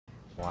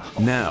Wow.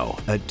 Now,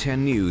 a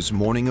 10 News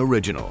Morning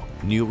Original.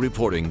 New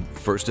reporting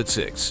first at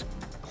 6.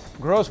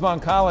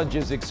 Grossmont College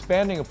is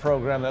expanding a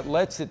program that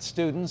lets its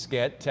students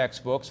get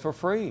textbooks for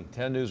free.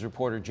 10 News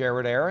reporter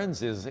Jared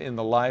Aarons is in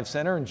the Live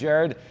Center. And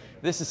Jared,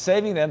 this is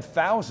saving them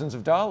thousands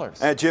of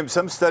dollars. And Jim,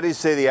 some studies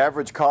say the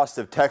average cost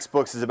of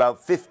textbooks is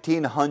about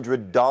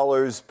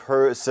 $1,500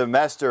 per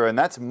semester, and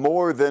that's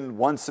more than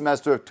one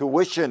semester of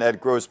tuition at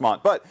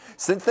Grossmont. But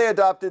since they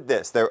adopted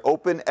this, their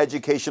Open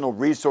Educational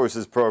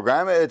Resources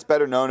Program, it's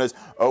better known as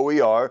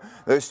OER,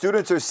 their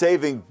students are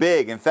saving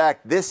big. In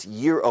fact, this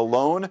year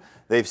alone,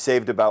 they've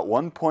saved about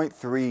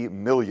 $1.3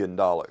 million.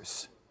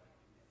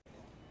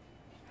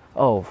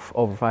 Oh,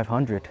 over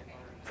 500.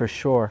 For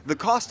sure. The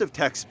cost of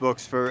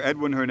textbooks for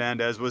Edwin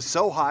Hernandez was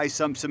so high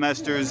some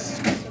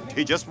semesters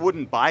he just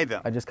wouldn't buy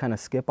them. I just kind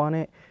of skip on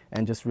it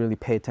and just really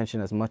pay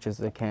attention as much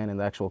as I can in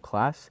the actual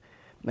class.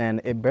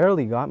 And it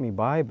barely got me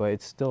by, but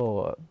it's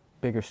still a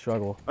bigger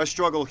struggle. A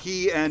struggle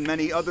he and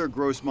many other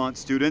Grossmont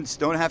students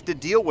don't have to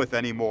deal with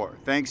anymore,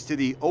 thanks to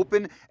the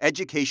Open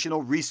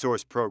Educational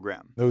Resource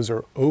Program. Those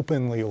are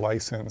openly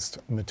licensed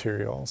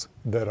materials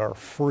that are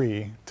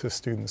free to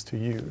students to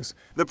use.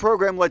 The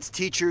program lets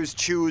teachers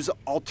choose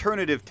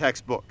alternative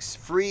textbooks,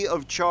 free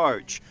of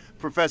charge.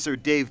 Professor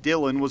Dave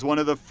Dillon was one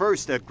of the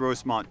first at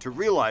Grossmont to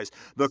realize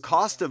the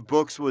cost of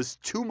books was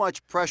too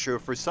much pressure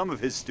for some of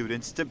his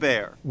students to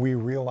bear. We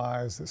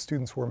realized that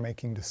students were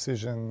making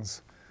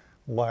decisions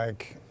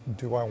like,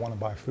 do I want to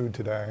buy food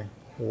today,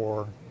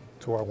 or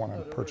do I want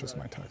to purchase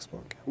my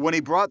textbook? When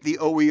he brought the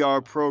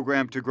OER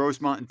program to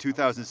Grossmont in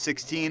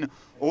 2016,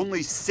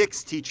 only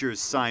 6 teachers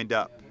signed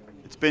up.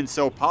 It's been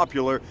so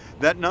popular,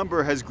 that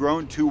number has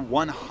grown to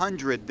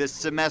 100 this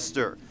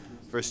semester.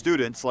 For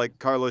students like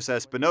Carlos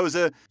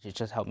Espinoza, it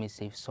just helped me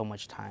save so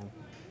much time.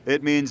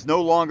 It means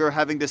no longer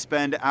having to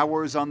spend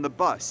hours on the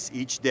bus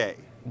each day.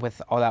 With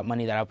all that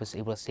money that I was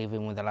able to save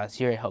in the last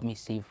year, it helped me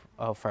save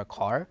for a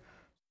car.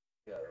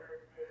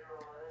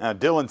 Now,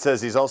 Dillon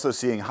says he's also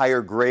seeing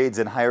higher grades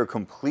and higher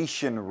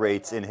completion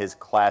rates in his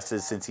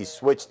classes since he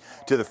switched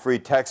to the free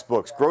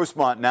textbooks.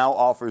 Grossmont now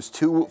offers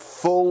 2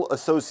 full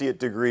associate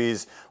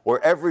degrees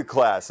where every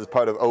class is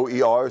part of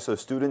OER, so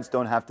students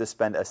don't have to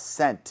spend a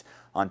cent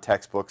on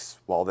textbooks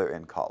while they're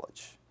in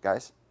college.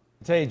 Guys?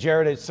 I tell you,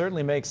 Jared, it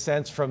certainly makes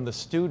sense from the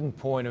student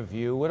point of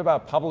view. What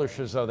about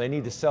publishers, though? They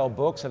need to sell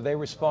books. Have they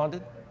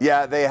responded?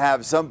 Yeah, they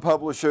have. Some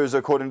publishers,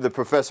 according to the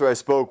professor I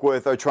spoke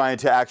with, are trying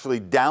to actually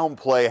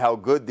downplay how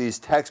good these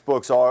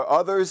textbooks are.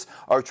 Others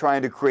are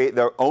trying to create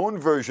their own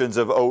versions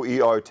of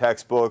OER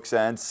textbooks,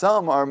 and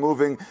some are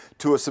moving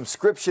to a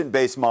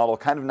subscription-based model,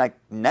 kind of like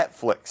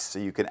Netflix, so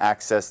you can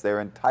access their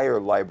entire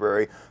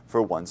library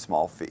for one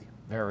small fee.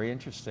 Very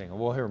interesting.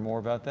 We'll hear more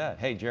about that.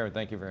 Hey, Jared,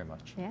 thank you very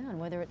much. Yeah, and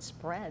whether it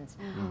spreads.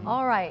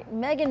 All right,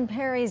 Megan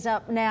Perry's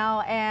up now,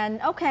 and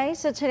okay,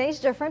 so today's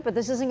different, but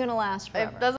this isn't going to last forever.